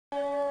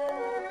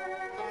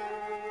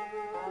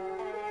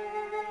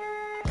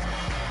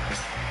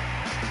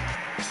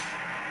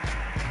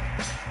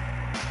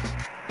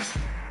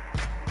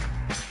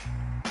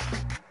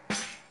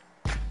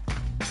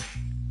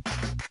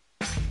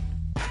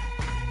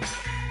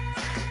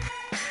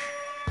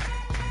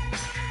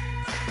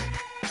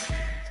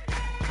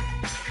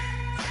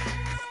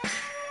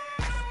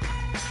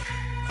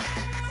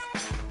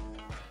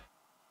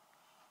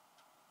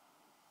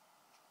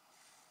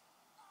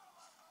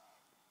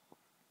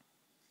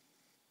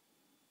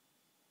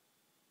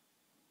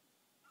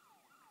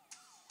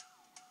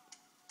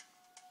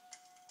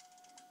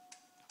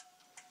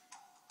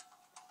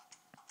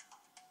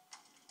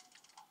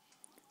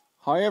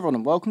Hi everyone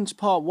and welcome to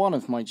part 1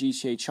 of my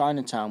GTA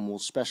Chinatown Wall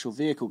special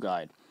vehicle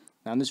guide.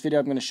 Now in this video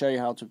I'm going to show you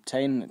how to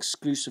obtain an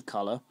exclusive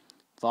colour,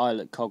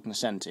 Violet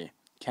Cognoscenti.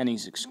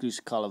 Kenny's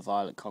exclusive colour,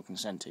 Violet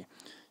Cognoscenti.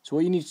 So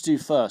what you need to do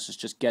first is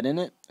just get in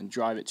it and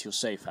drive it to your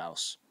safe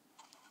house.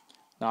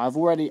 Now I've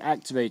already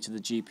activated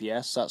the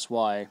GPS, that's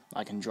why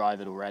I can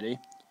drive it already.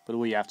 But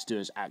all you have to do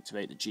is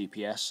activate the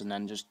GPS and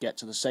then just get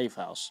to the safe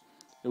house.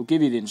 It will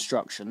give you the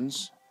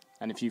instructions,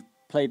 and if you've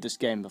played this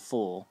game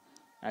before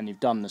and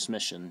you've done this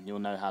mission, you'll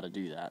know how to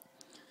do that.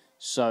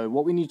 So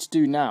what we need to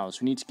do now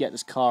is we need to get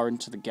this car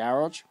into the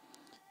garage,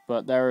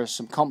 but there are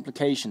some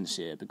complications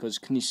here because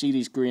can you see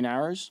these green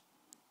arrows?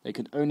 They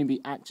can only be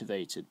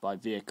activated by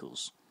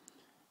vehicles,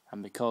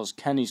 and because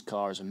Kenny's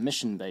car is a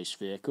mission-based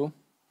vehicle,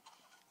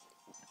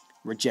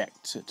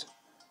 rejected,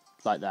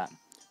 like that.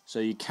 So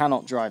you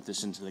cannot drive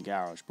this into the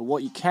garage, but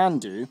what you can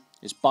do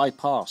is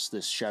bypass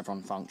this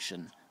chevron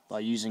function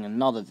by using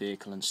another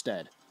vehicle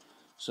instead.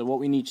 So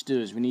what we need to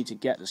do is we need to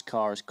get this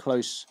car as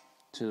close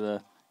to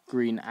the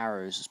green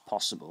arrows as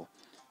possible.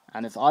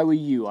 And if I were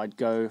you, I'd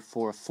go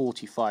for a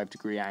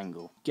 45-degree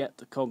angle. Get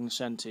the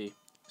Cognoscenti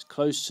as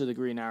close to the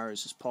green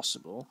arrows as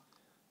possible,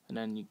 and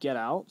then you get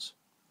out,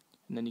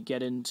 and then you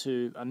get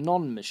into a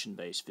non-mission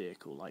based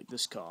vehicle like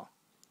this car.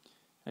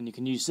 And you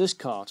can use this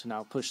car to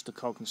now push the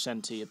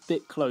Cognoscenti a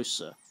bit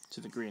closer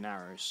to the green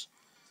arrows.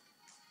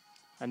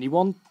 And you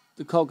want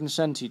the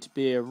Cognoscenti to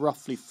be a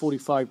roughly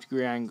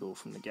 45-degree angle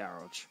from the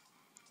garage.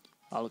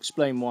 I'll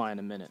explain why in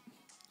a minute.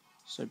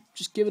 So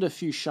just give it a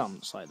few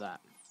shunts like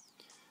that.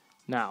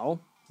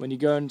 Now, when you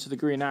go into the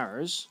green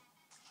arrows,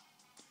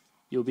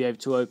 you'll be able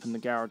to open the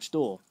garage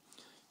door.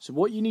 So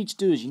what you need to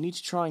do is you need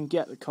to try and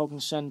get the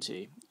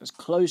Cognoscenti as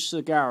close to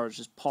the garage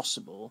as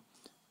possible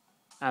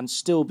and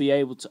still be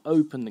able to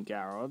open the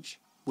garage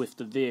with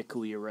the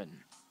vehicle you're in,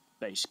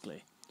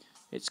 basically.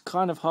 It's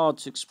kind of hard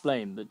to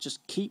explain, but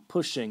just keep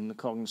pushing the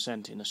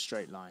Cognoscenti in a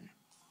straight line.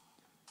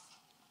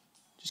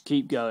 Just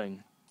keep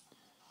going.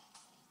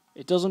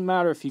 It doesn't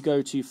matter if you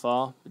go too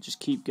far, but just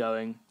keep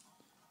going.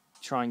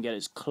 Try and get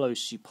as close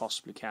as you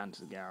possibly can to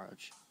the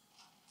garage.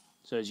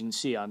 So as you can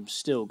see, I'm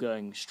still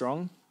going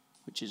strong,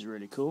 which is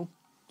really cool.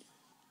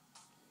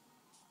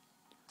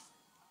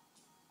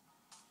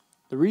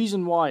 The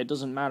reason why it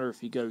doesn't matter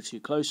if you go too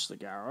close to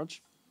the garage,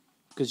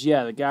 because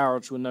yeah, the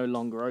garage will no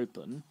longer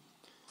open,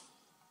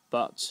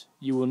 but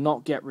you will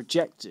not get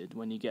rejected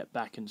when you get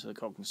back into the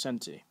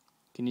Cognoscenti.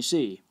 Can you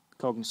see? The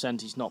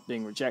Cognoscenti's not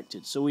being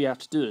rejected, so all you have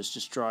to do is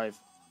just drive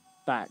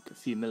back a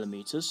few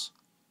millimeters,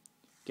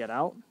 get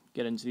out,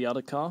 get into the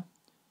other car,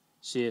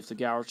 see if the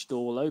garage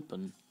door will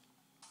open,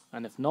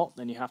 and if not,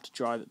 then you have to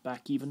drive it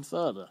back even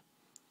further.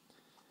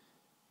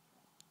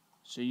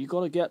 So you've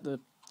got to get the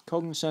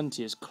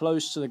Cognoscenti as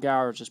close to the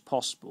garage as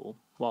possible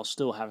while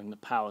still having the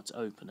power to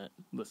open it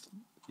with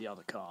the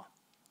other car.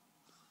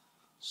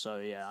 So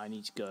yeah, I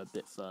need to go a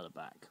bit further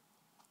back.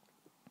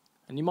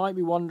 And you might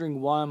be wondering,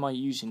 why am I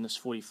using this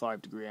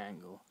 45-degree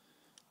angle?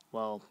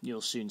 Well,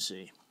 you'll soon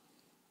see.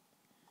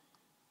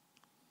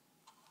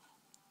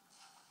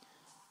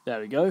 There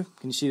we go.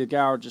 Can you see the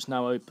garage is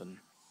now open?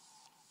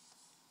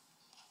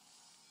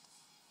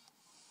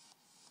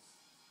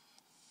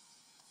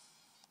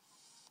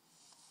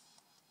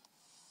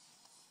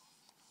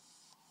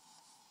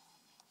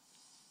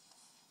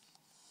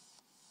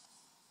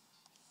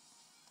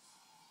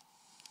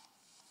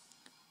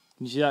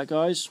 Can you see that,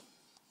 guys?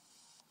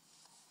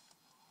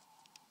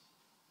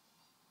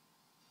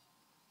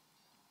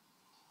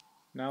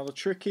 Now the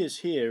trick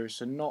is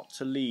not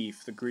to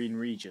leave the green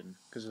region,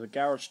 because if the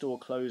garage door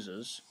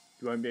closes,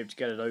 you won't be able to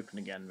get it open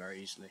again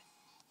very easily.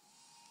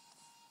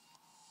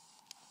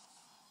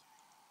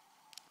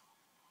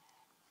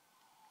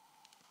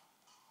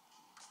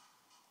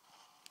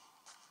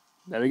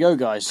 There we go,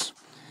 guys.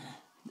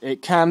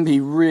 It can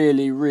be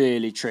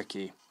really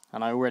tricky,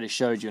 and I already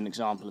showed you an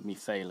example of me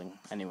failing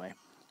anyway.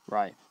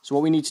 Right, so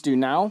what we need to do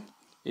now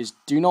is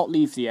do not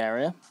leave the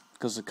area,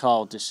 because the car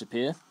will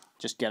disappear.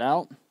 Just get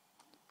out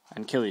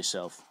and kill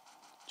yourself.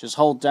 Just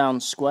hold down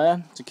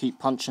square to keep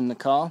punching the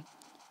car.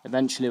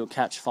 Eventually it will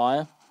catch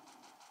fire.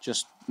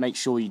 Just make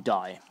sure you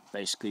die,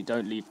 basically.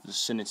 Don't leave the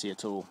vicinity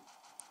at all.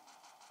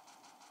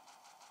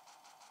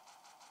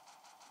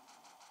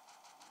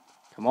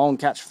 Come on,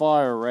 catch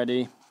fire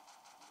already.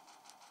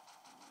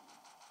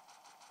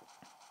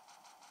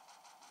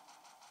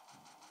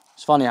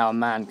 It's funny how a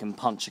man can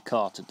punch a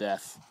car to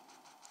death.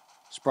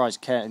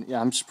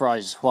 I'm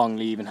surprised Huang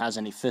Li even has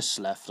any fists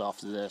left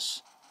after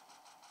this.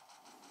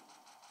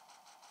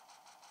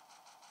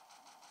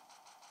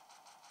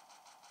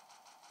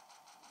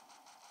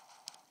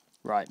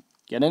 Right,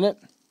 get in it.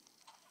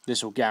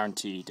 This will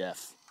guarantee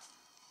death.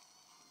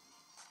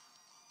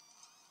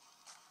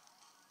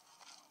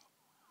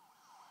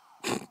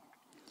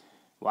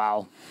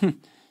 Wow,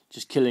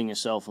 just killing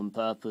yourself on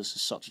purpose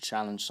is such a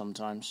challenge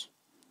sometimes.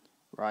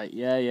 Right,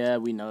 yeah,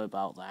 we know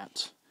about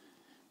that.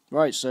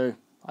 Right, so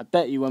I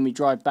bet you when we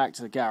drive back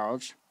to the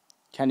garage,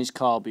 Kenny's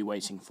car will be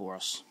waiting for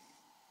us.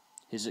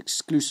 His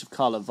exclusive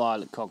colour,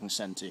 Violet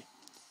Cognoscenti.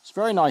 It's a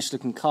very nice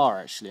looking car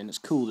actually, and it's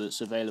cool that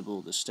it's available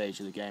at this stage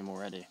of the game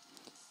already.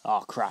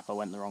 Oh crap, I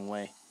went the wrong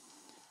way.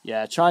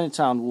 Yeah,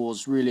 Chinatown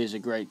Wars really is a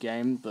great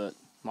game, but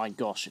my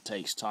gosh, it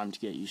takes time to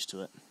get used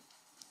to it.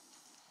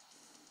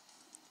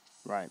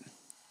 Right,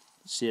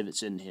 let's see if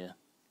it's in here.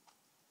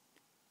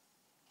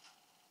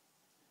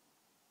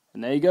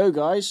 And there you go,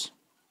 guys.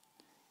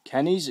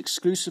 Kenny's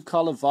exclusive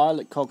colour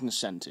Violet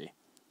Cognoscenti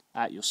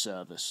at your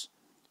service.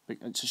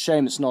 It's a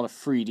shame it's not a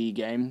 3D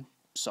game,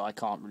 so I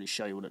can't really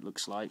show you what it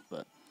looks like,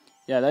 but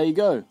yeah, there you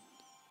go.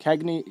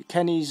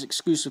 Kenny's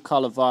exclusive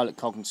colour Violet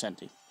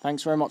Cognoscenti.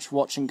 Thanks very much for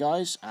watching,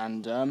 guys,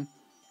 and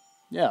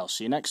yeah, I'll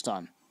see you next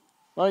time.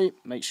 Bye.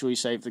 Make sure you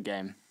save the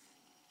game.